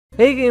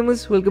Hey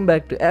gamers, welcome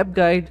back to App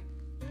Guide.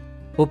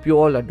 Hope you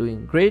all are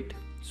doing great.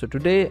 So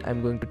today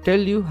I'm going to tell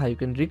you how you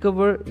can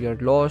recover your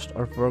lost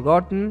or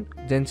forgotten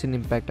Genshin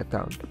Impact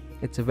account.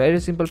 It's a very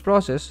simple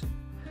process.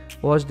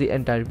 Watch the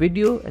entire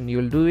video and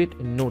you'll do it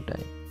in no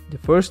time. The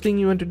first thing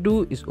you want to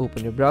do is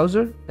open your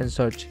browser and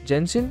search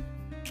Genshin.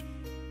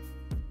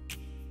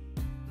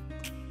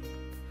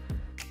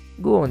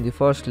 Go on the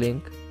first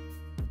link.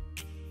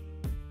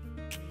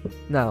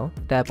 Now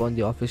tap on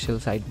the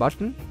official site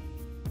button.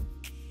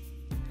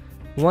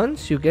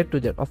 Once you get to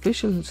their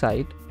official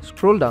site,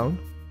 scroll down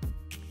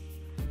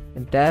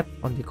and tap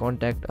on the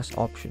Contact Us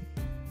option.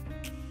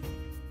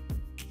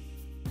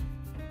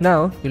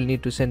 Now you'll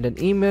need to send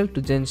an email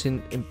to Genshin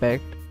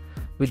Impact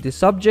with the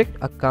subject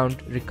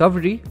Account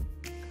Recovery.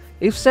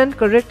 If sent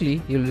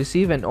correctly, you'll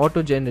receive an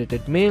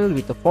auto-generated mail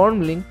with a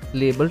form link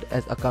labeled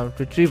as Account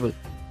Retrieval.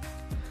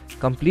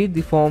 Complete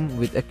the form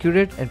with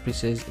accurate and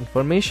precise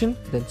information,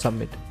 then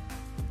submit.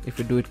 If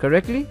you do it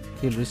correctly,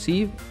 you'll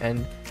receive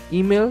an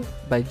email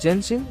by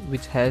Genshin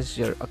which has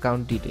your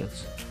account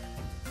details.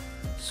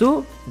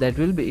 So that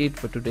will be it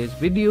for today's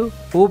video.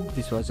 Hope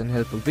this was an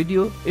helpful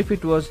video. If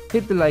it was,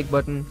 hit the like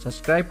button,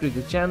 subscribe to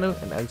the channel,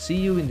 and I'll see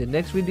you in the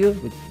next video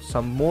with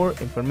some more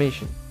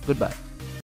information. Goodbye.